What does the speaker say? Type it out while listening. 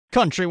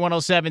Country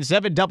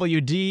 107.7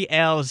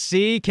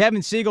 WDLC.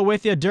 Kevin Siegel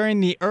with you during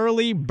the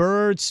Early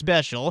Bird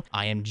Special.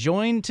 I am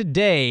joined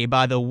today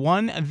by the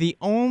one, the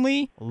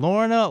only,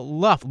 Lorna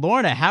Luff.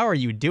 Lorna, how are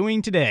you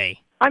doing today?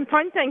 I'm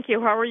fine, thank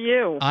you. How are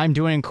you? I'm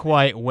doing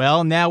quite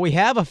well. Now, we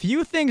have a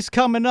few things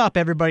coming up,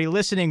 everybody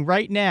listening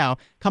right now.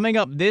 Coming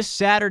up this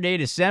Saturday,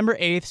 December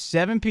 8th,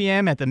 7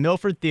 p.m. at the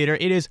Milford Theater.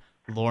 It is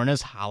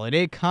Lorna's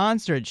holiday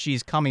concert.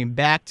 She's coming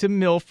back to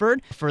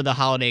Milford for the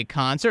holiday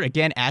concert,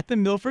 again at the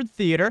Milford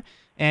Theater.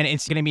 And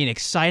it's going to be an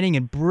exciting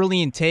and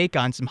brilliant take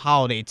on some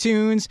holiday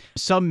tunes,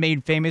 some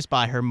made famous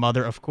by her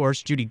mother, of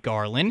course, Judy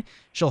Garland.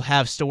 She'll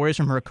have stories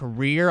from her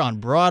career on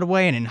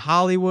Broadway and in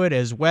Hollywood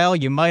as well.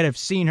 You might have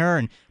seen her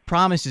in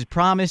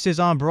Promises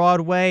on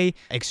Broadway,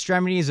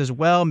 Extremities as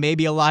well,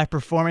 maybe a live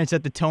performance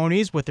at the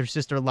Tonys with her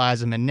sister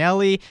Liza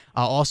Minnelli,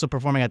 also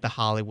performing at the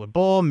Hollywood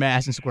Bowl,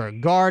 Madison Square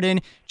Garden,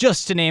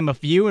 just to name a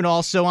few, and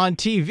also on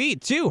TV,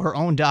 too, her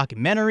own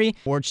documentary,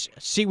 which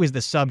she was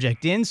the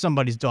subject in,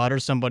 Somebody's Daughter,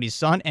 Somebody's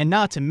Son, and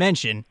not to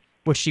mention,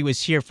 which she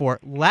was here for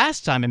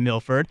last time in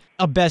Milford,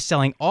 a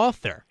best-selling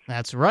author.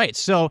 That's right.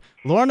 So,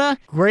 Lorna,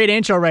 great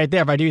intro right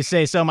there, if I do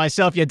say so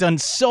myself. You've done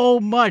so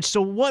much. So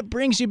what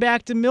brings you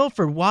back to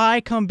Milford?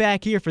 Why come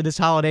back here for this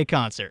holiday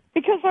concert?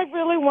 Because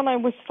when I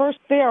was first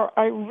there,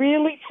 I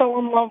really fell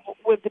in love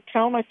with the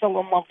town. I fell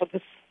in love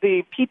with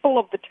the people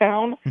of the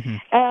town. Mm-hmm.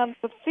 And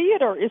the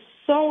theater is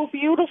so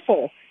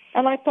beautiful.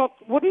 And I thought,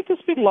 wouldn't this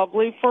be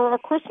lovely for a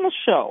Christmas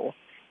show?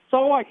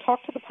 So I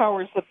talked to the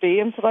powers that be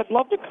and said, I'd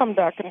love to come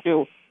back and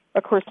do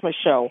a Christmas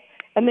show.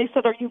 And they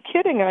said, are you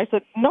kidding? And I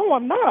said, no,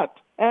 I'm not.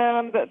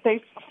 And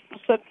they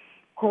said,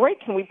 great,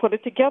 can we put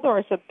it together?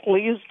 I said,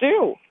 please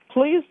do.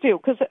 Please do.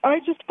 Because I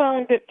just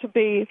found it to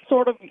be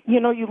sort of,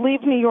 you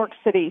leave New York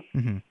City,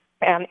 mm-hmm.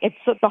 and it's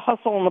the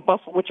hustle and the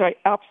bustle, which I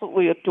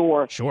absolutely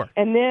adore. Sure.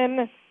 And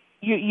then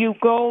you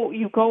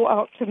go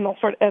out to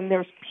Milford, and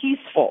there's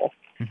peaceful,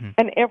 mm-hmm.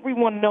 and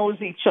everyone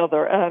knows each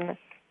other. And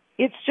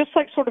it's just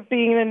like sort of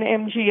being in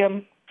an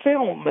MGM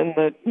film in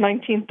the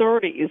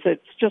 1930s.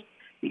 It's just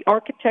the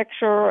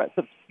architecture,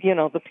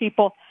 the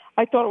people.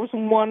 I thought it was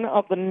one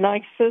of the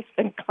nicest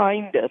and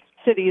kindest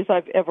cities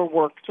I've ever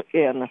worked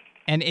in.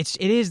 And it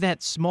is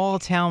that small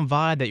town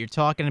vibe that you're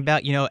talking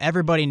about.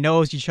 Everybody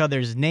knows each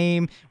other's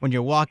name. When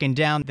you're walking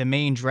down the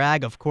main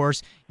drag, of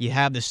course, you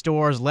have the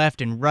stores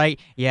left and right.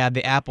 You have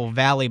the Apple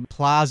Valley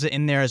Plaza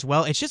in there as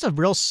well. It's just a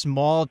real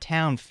small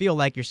town feel,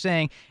 like you're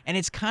saying. And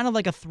it's kind of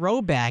like a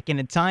throwback in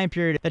a time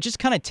period that just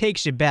kind of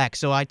takes you back.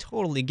 So I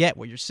totally get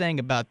what you're saying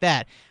about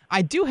that.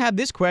 I do have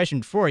this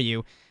question for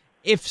you.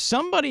 If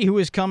somebody who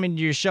is coming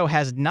to your show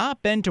has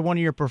not been to one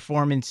of your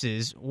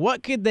performances,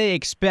 what could they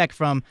expect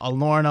from a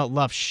Lorna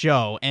Luff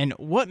show? And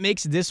what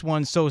makes this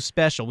one so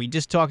special? We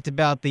just talked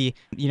about the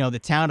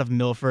town of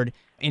Milford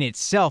in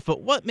itself,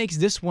 but what makes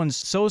this one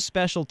so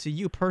special to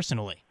you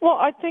personally? Well,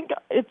 I think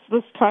it's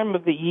this time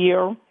of the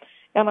year,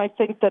 and I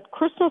think that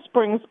Christmas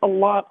brings a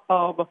lot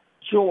of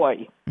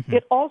joy. Mm-hmm.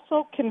 It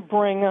also can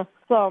bring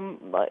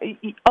some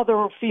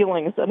other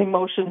feelings and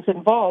emotions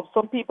involved.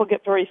 Some people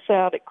get very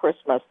sad at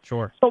Christmas.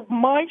 Sure. So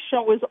my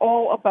show is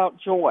all about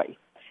joy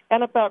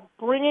and about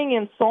bringing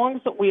in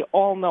songs that we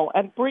all know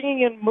and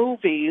bringing in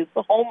movies,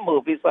 the home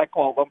movies I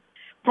call them,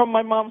 from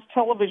my mom's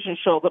television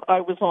show that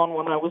I was on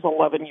when I was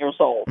 11 years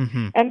old,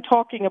 mm-hmm. and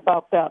talking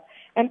about that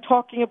and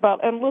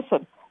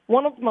listen,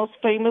 one of the most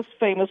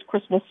famous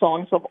Christmas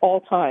songs of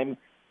all time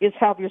is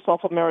Have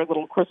Yourself a Merry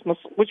Little Christmas,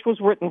 which was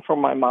written for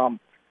my mom.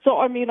 So,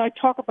 I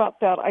talk about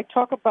that. I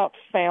talk about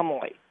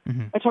family.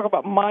 Mm-hmm. I talk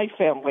about my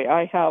family.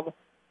 I have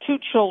 2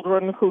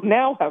 children who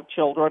now have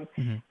children.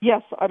 Mm-hmm.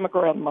 Yes, I'm a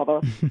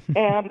grandmother,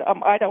 and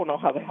I don't know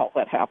how the hell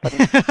that happened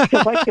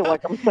because I feel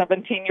like I'm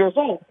 17 years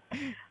old.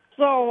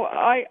 So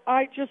I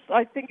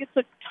think it's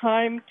a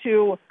time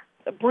to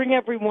bring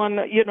everyone,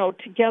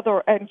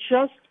 together and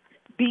just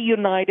be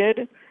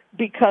united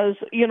because,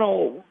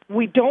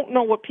 we don't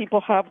know what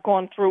people have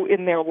gone through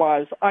in their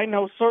lives. I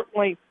know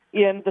certainly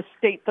in the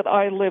state that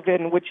I live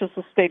in, which is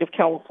the state of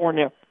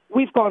California,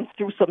 we've gone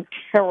through some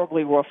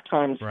terribly rough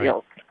times here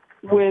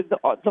with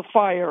the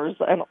fires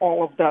and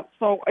all of that.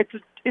 So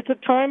it's a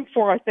time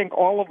for, I think,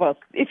 all of us.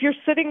 If you're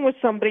sitting with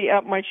somebody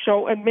at my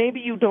show and maybe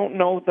you don't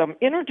know them,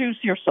 introduce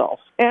yourself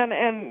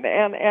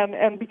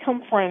and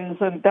become friends.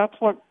 And that's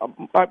what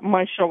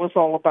my show is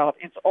all about.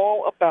 It's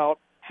all about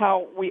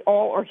how we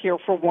all are here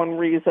for one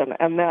reason,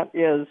 and that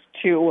is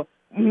to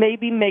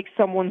maybe make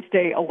someone's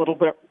day a little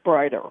bit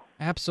brighter.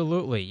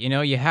 Absolutely.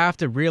 You have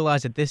to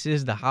realize that this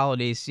is the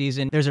holiday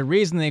season. There's a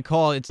reason they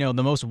call it, the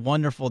most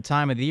wonderful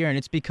time of the year, and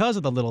it's because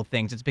of the little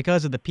things. It's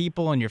because of the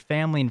people and your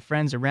family and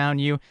friends around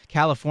you.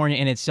 California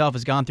in itself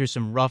has gone through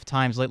some rough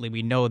times lately.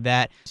 We know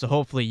that. So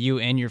hopefully you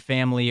and your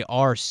family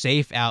are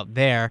safe out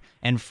there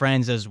and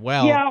friends as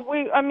well. Yeah,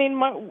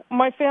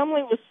 my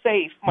family was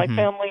safe. My mm-hmm.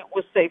 family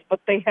was safe, but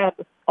they had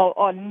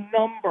a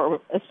number,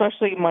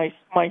 especially my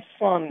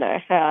son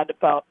had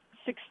about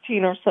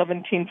 16 or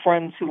 17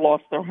 friends who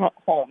lost their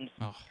homes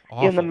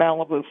in the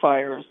Malibu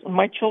fires.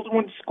 My children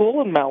went to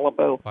school in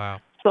Malibu. Wow.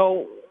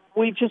 So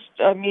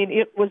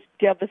it was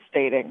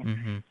devastating.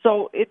 Mm-hmm.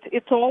 So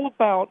it's all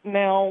about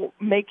now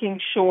making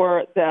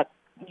sure that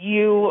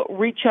you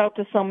reach out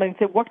to somebody and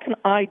say, what can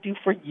I do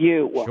for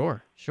you?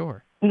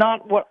 Sure.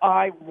 Not what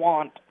I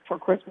want for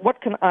Christmas.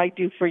 What can I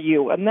do for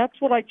you? And that's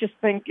what I just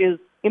think is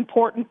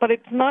important, but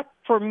it's not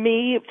for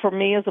me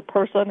as a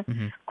person.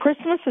 Mm-hmm.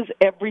 Christmas is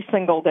every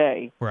single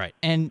day. Right.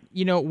 And,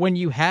 when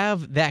you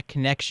have that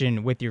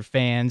connection with your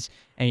fans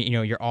and,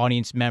 your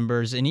audience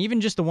members and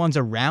even just the ones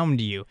around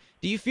you,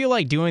 do you feel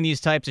like doing these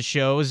types of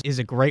shows is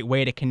a great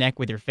way to connect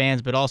with your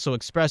fans, but also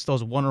express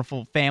those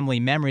wonderful family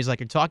memories like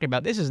you're talking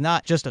about? This is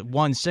not just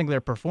one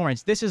singular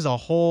performance. This is a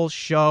whole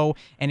show,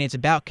 and it's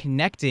about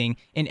connecting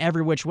in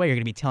every which way. You're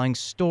going to be telling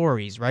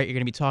stories, right? You're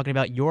going to be talking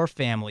about your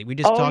family. We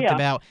just talked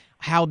about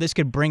how this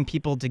could bring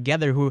people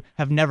together who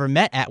have never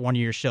met at one of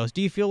your shows.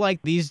 Do you feel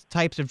like these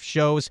types of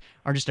shows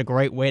are just a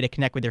great way to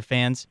connect with your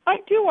fans? I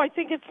do. I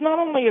think it's not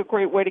only a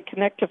great way to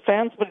connect to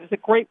fans, but it's a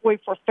great way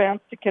for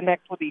fans to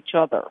connect with each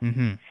other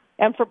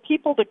and for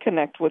people to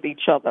connect with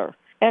each other.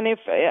 And if,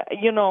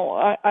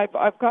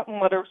 I've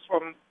gotten letters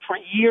for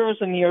years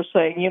and years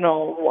saying,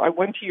 I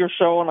went to your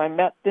show and I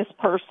met this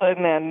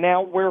person and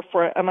now we're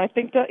friends. And I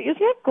think isn't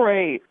that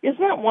great?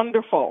 Isn't that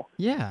wonderful?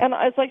 Yeah. And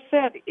as I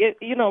said,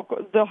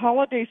 the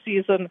holiday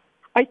season,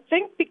 I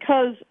think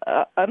because,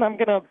 and I'm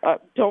going to,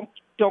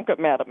 don't get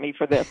mad at me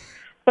for this,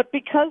 but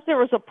because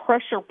there is a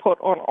pressure put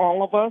on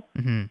all of us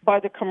by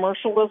the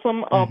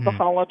commercialism of the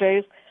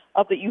holidays,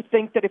 that you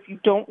think that if you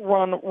don't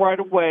run right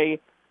away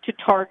to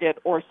Target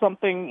or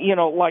something,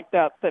 like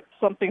that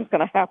something's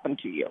going to happen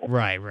to you.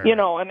 Right.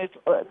 And it's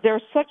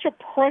there's such a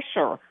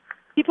pressure.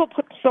 People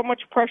put so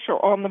much pressure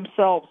on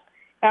themselves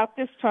at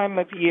this time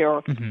of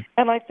year,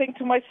 and I think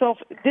to myself,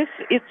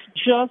 it's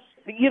just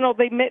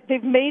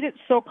they've made it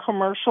so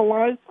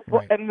commercialized,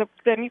 and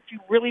then if you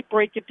really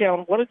break it down,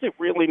 what does it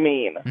really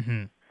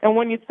mean? And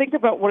when you think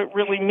about what it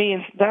really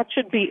means, that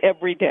should be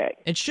every day.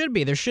 It should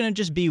be. There shouldn't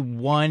just be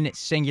one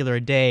singular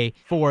day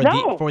for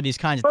these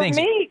kinds of things.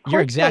 For me,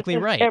 you're exactly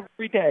right.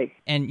 Every day.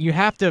 And you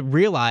have to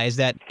realize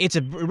that it's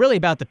really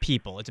about the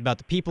people. It's about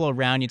the people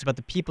around you. It's about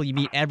the people you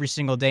meet every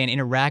single day and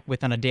interact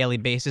with on a daily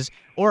basis,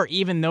 or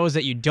even those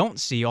that you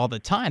don't see all the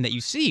time, that you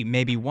see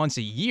maybe once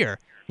a year,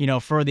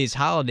 for these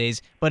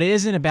holidays. But it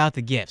isn't about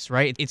the gifts,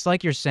 right? It's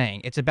like you're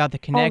saying. It's about the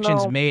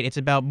connections made.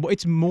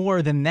 It's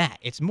more than that.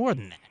 It's more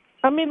than that.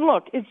 I mean,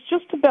 look, it's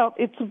about,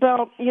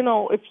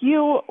 if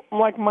you,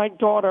 like my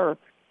daughter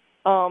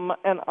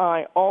and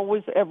I,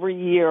 always every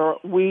year,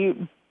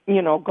 we,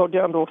 go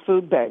down to a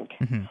food bank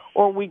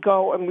or we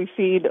go and we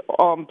feed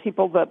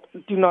people that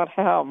do not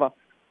have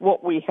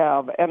what we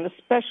have. And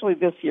especially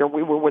this year,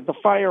 we were with the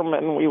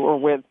firemen, we were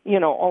with,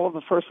 all of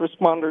the first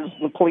responders,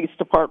 the police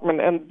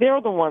department, and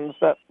they're the ones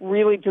that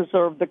really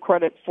deserve the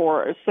credit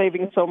for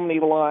saving so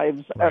many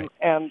lives. Right.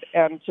 And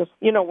just,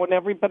 when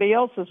everybody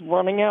else is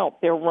running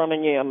out, they're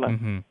running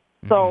in.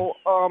 So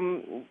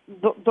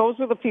those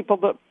are the people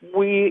that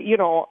we,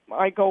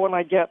 I go and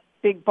I get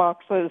big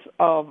boxes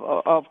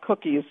of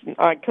cookies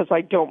because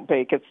I don't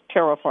bake. It's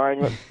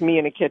terrifying. It's me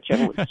in a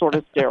kitchen, which sort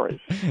of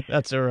scary.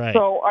 That's all right.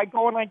 So I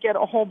go and I get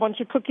a whole bunch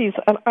of cookies,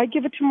 and I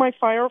give it to my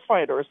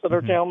firefighters that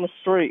are down the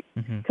street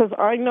because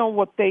I know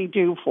what they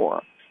do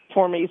for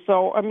me.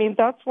 So, I mean,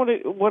 that's what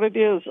it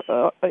is.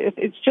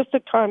 It's just a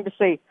time to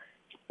say,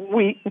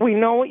 we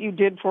know what you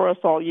did for us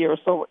all year,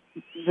 so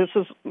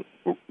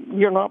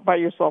you're not by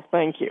yourself,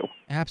 thank you.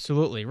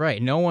 Absolutely,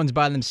 right. No one's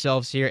by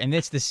themselves here, and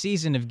it's the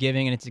season of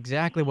giving, and it's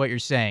exactly what you're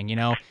saying,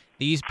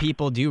 These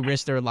people do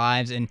risk their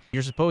lives, and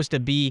you're supposed to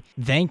be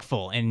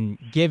thankful and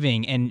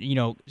giving, and,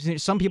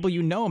 some people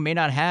may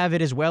not have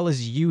it as well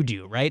as you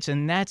do, right?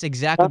 And that's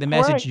exactly the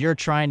message you're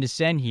trying to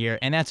send here,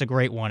 and that's a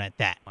great one at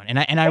that.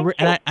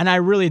 And I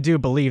really do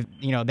believe,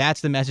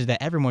 that's the message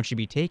that everyone should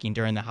be taking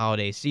during the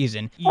holiday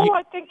season.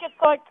 I think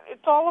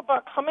it's all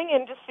about coming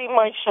in to see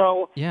my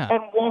show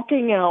and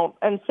walking out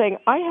and saying,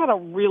 I had a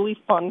really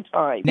fun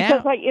time.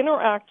 Because I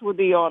interact with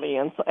the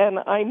audience, and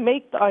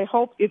I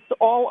hope it's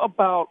all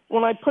about,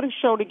 when I put a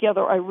show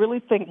together, I really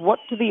think, what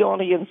do the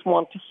audience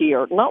want to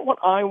hear? Not what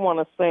I want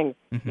to sing.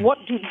 What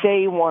do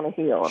they want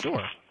to hear?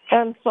 Sure.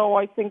 And so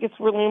I think it's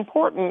really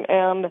important,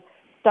 and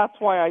that's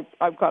why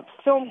I've got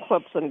film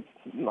clips, and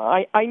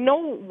I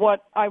know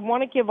what I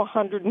want to give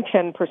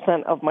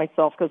 110% of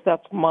myself because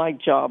that's my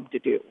job to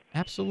do.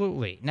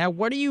 Absolutely. Now,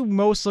 what are you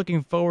most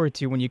looking forward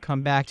to when you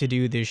come back to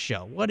do this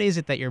show? What is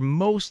it that you're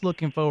most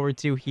looking forward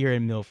to here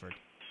in Milford?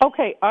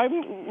 Okay,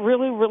 I'm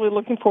really, really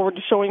looking forward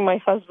to showing my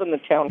husband the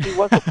town. He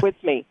wasn't with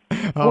me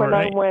when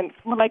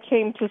I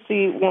came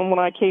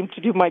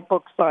to do my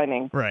book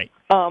signing. Right.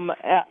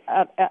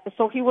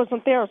 So he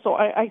wasn't there. So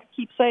I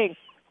keep saying,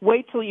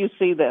 wait till you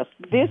see this.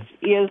 This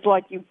is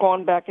like you've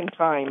gone back in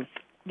time.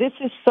 This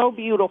is so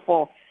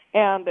beautiful,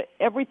 and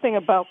everything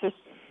about this,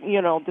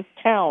 this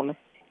town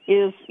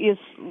is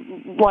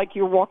like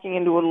you're walking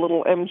into a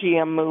little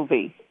MGM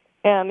movie.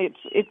 And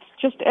it's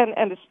just,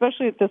 and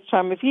especially at this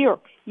time of year,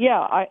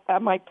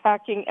 am I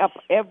packing up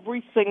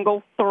every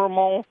single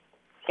thermal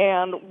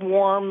and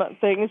warm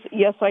things?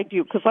 Yes, I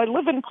do, because I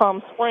live in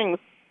Palm Springs,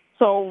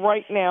 So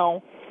right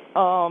now,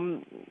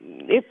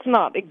 it's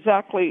not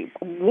exactly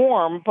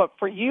warm, but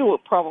for you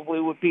it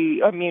probably would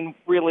be, I mean,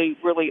 really,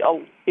 really,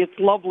 it's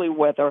lovely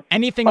weather.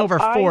 Anything But over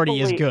 40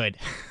 is good.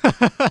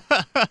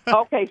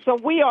 Okay, so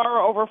we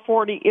are over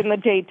 40 in the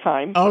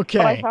daytime. Okay.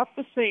 But I have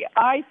to say,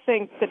 I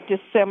think that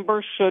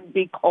December should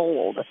be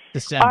cold.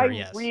 December,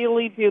 yes. I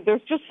really do.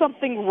 There's just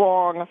something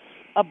wrong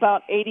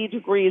about 80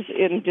 degrees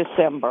in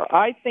December.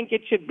 I think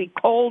it should be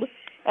cold,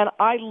 and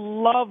I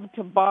love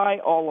to buy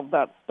all of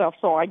that stuff,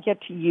 so I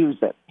get to use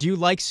it. Do you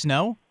like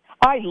snow?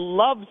 I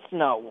love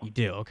snow. You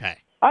do, okay.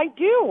 I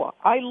do.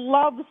 I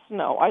love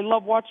snow. I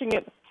love watching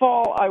it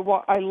fall.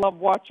 I love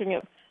watching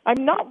it.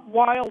 I'm not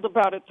wild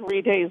about it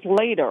 3 days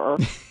later,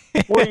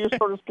 where you're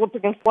sort of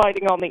slipping and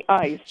sliding on the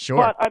ice. Sure.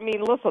 But I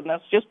mean, listen,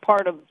 that's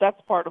part of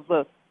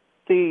the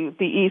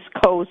East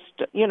Coast,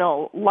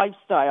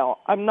 lifestyle.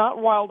 I'm not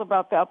wild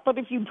about that. But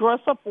if you dress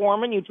up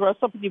warm and you dress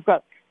up and you've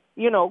got,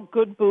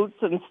 good boots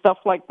and stuff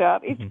like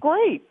that, it's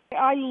great.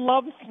 I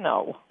love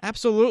snow.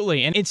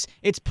 Absolutely. And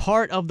it's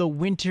part of the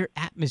winter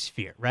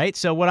atmosphere, right?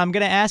 So what I'm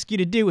going to ask you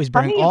to do is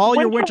bring it's all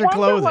your winter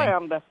clothing.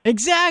 Wonderland.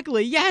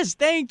 Exactly. Yes,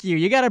 thank you.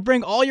 You got to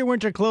bring all your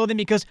winter clothing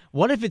because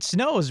what if it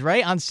snows,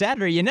 right? On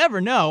Saturday, you never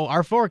know.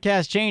 Our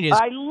forecast changes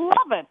I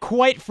love it.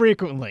 quite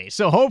frequently.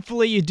 So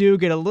hopefully you do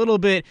get a little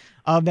bit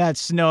of that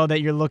snow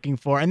that you're looking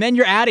for. And then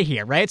you're out of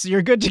here, right? So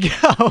you're good to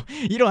go.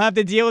 You don't have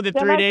to deal with it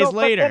 3 days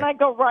later. Then I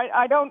go right.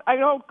 I don't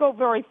go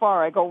very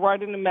far. I go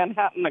right into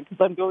Manhattan because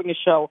I'm doing a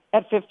show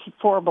at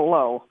 54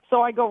 below.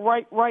 So I go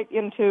right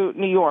into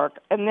New York,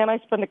 and then I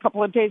spend a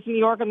couple of days in New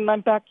York, and then I'm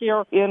back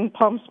here in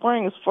Palm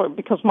Springs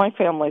because my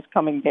family's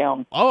coming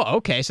down. Oh,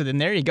 okay. So then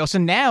there you go. So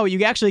now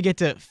you actually get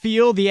to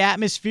feel the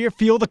atmosphere,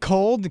 feel the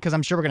cold, because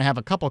I'm sure we're going to have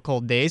a couple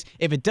cold days.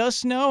 If it does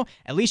snow,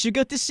 at least you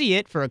get to see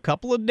it for a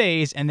couple of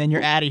days, and then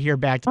you're out of here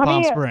back to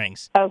Palm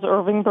Springs. As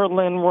Irving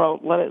Berlin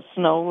wrote, let it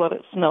snow, let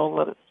it snow,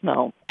 let it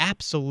snow.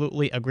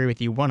 Absolutely agree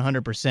with you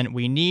 100%.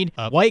 We need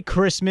a white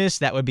Christmas.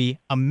 That would be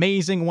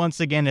amazing once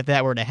again if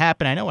that were to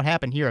happen. I know it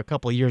happened here a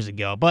couple of years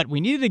ago, but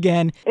we need it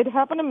again. It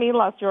happened to me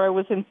last year. I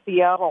was in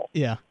Seattle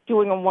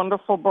doing a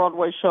wonderful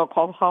Broadway show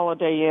called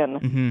Holiday Inn.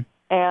 Mm-hmm.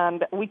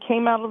 And we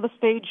came out of the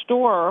stage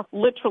door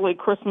literally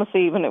Christmas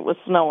Eve, and it was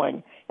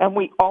snowing. And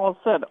we all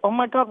said, oh,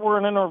 my God, we're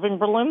in an Irving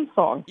Berlin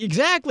song.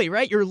 Exactly,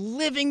 right? You're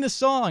living the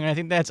song, and I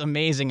think that's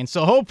amazing. And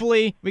so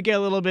hopefully we get a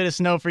little bit of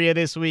snow for you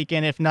this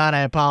weekend. If not,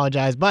 I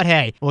apologize. But,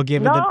 hey, we'll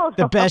give it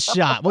the best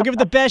shot. We'll give it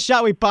the best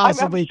shot we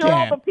possibly can.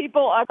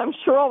 I'm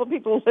sure all the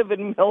people who live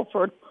in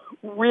Milford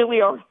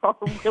really are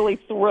really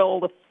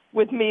thrilled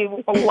with me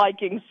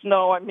liking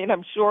snow. I mean,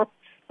 I'm sure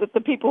that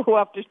the people who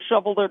have to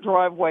shovel their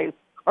driveways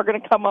are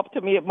going to come up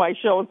to me at my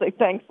show and say,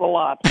 thanks a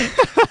lot.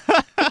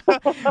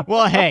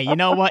 Well, hey, you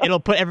know what? It'll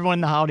put everyone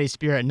in the holiday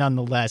spirit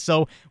nonetheless.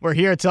 So we're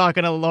here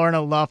talking to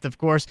Lorna Luft, of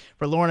course,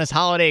 for Lorna's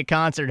holiday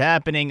concert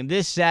happening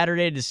this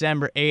Saturday,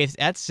 December 8th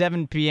at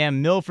 7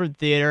 p.m. Milford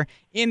Theater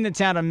in the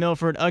town of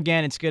Milford.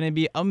 Again, it's going to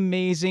be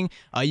amazing.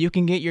 You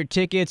can get your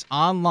tickets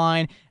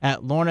online at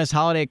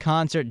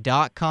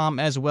lornasholidayconcert.com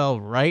as well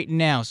right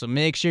now. So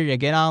make sure you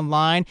get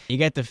online, you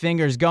get the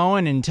fingers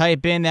going, and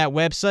type in that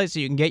website so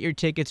you can get your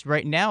tickets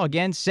right now.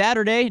 Again,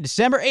 Saturday,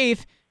 December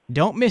 8th.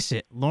 Don't miss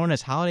it.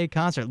 Lorna's holiday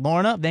concert.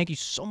 Lorna, thank you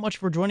so much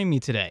for joining me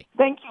today.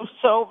 Thank you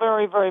so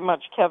very, very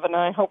much, Kevin.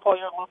 I hope all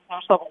your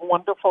listeners have a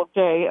wonderful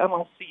day, and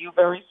I'll see you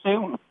very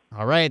soon.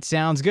 All right,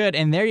 sounds good.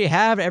 And there you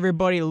have it,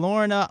 everybody.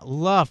 Lorna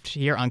Luft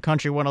here on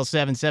Country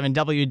 107.7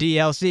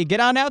 WDLC. Get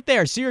on out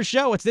there. See her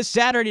show. It's this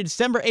Saturday,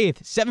 December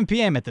 8th, 7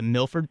 p.m. at the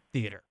Milford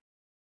Theater.